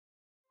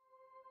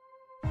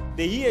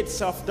The year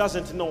itself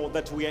doesn't know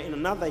that we are in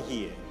another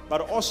year,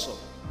 but also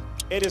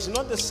it is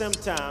not the same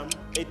time.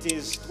 It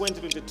is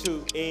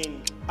 2022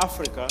 in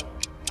Africa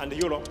and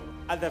Europe.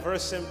 At the very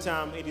same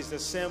time, it is the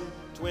same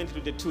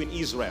 2022 in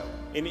Israel.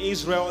 In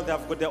Israel,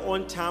 they've got their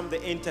own time, they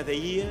enter the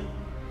year.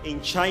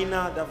 In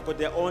China, they've got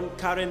their own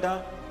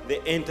calendar, they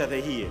enter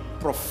the year.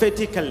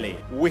 Prophetically,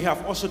 we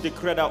have also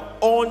declared our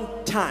own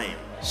time.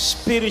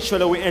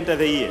 Spiritually, we enter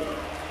the year.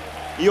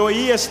 Your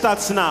year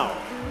starts now.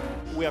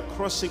 We are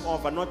crossing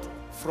over, not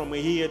from a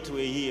year to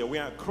a year. We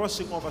are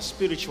crossing over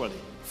spiritually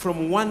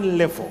from one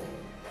level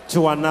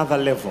to another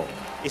level.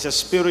 It's a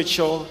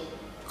spiritual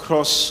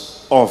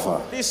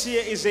crossover. This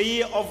year is a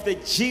year of the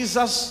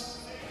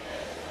Jesus.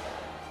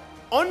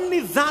 Only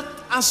that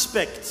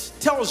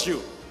aspect tells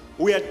you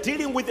we are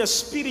dealing with a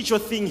spiritual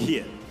thing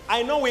here.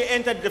 I know we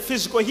entered the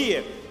physical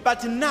here,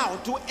 but now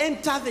to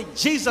enter the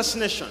Jesus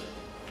nation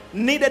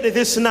needed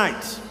this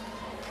night.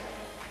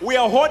 We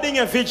are holding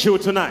a vigil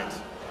tonight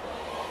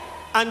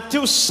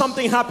until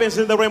something happens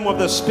in the realm of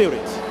the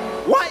spirit.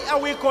 Why are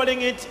we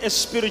calling it a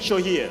spiritual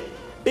year?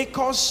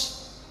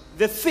 Because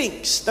the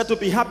things that will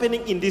be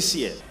happening in this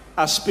year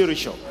are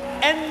spiritual.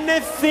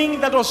 Anything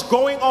that was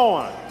going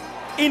on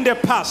in the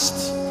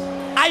past,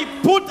 I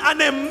put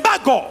an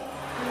embargo.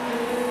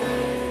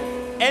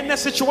 Any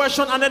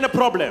situation and any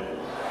problem,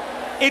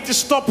 it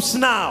stops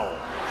now.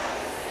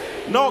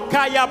 No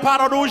kaya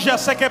paraduja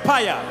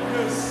sekepaya.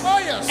 Oh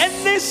yes.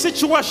 Any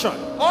situation,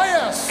 oh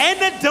yes,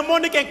 any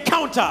demonic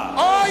encounter,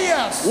 oh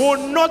yes,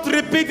 will not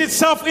repeat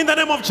itself in the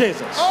name of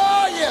Jesus.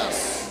 Oh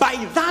yes. By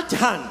that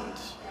hand,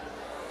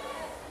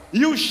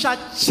 you shall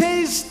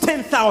chase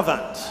 10,000,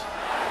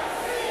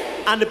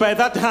 and by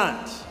that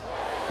hand,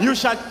 you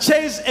shall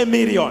chase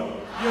 1,000,000.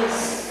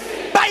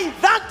 Yes. By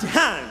that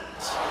hand,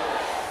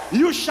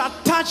 you shall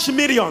touch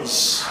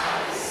millions.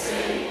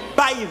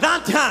 By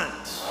that hand,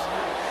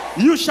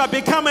 you shall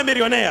become a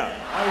millionaire.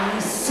 I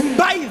receive.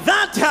 By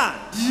that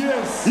hand,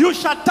 yes, you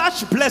shall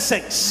touch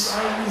blessings.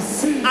 I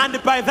receive.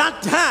 And by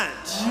that hand,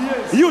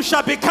 yes, you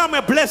shall become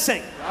a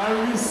blessing.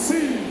 I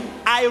receive.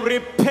 I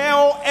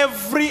repel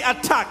every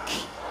attack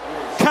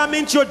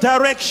coming to your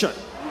direction.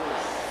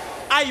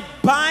 I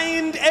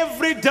bind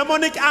every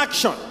demonic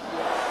action.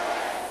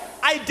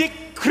 I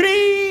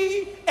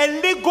decree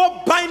a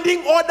legal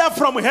binding order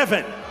from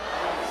heaven.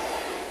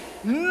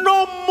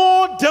 No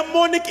more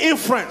demonic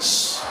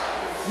influence.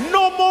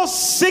 No more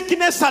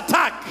sickness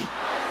attack.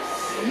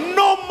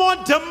 No more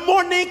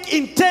demonic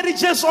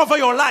intelligence over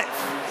your life.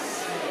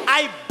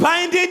 I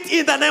bind it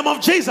in the name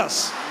of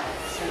Jesus.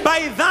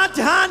 By that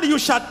hand you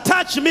shall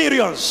touch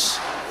millions.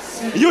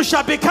 You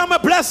shall become a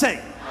blessing.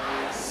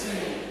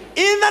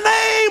 In the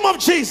name of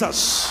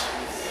Jesus.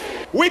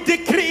 We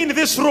decree in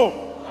this room.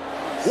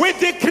 We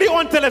decree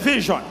on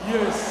television.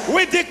 Yes.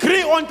 We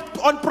decree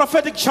on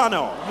prophetic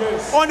channel.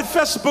 Yes. On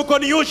Facebook,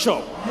 on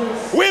YouTube.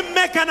 Yes. We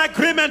make an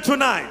agreement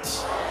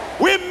tonight.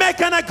 We make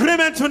an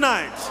agreement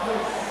tonight.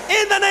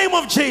 Yes. In the name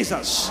of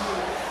Jesus.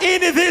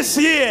 In this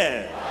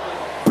year,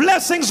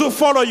 blessings will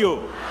follow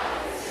you.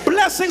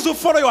 Blessings will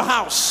follow your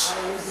house.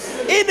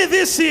 In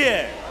this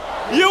year,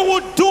 you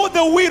will do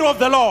the will of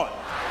the Lord.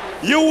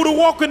 You will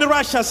walk in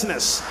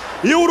righteousness.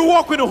 You will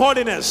walk in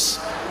holiness.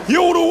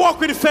 You will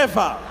walk in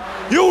favor.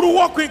 You will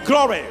walk with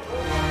glory.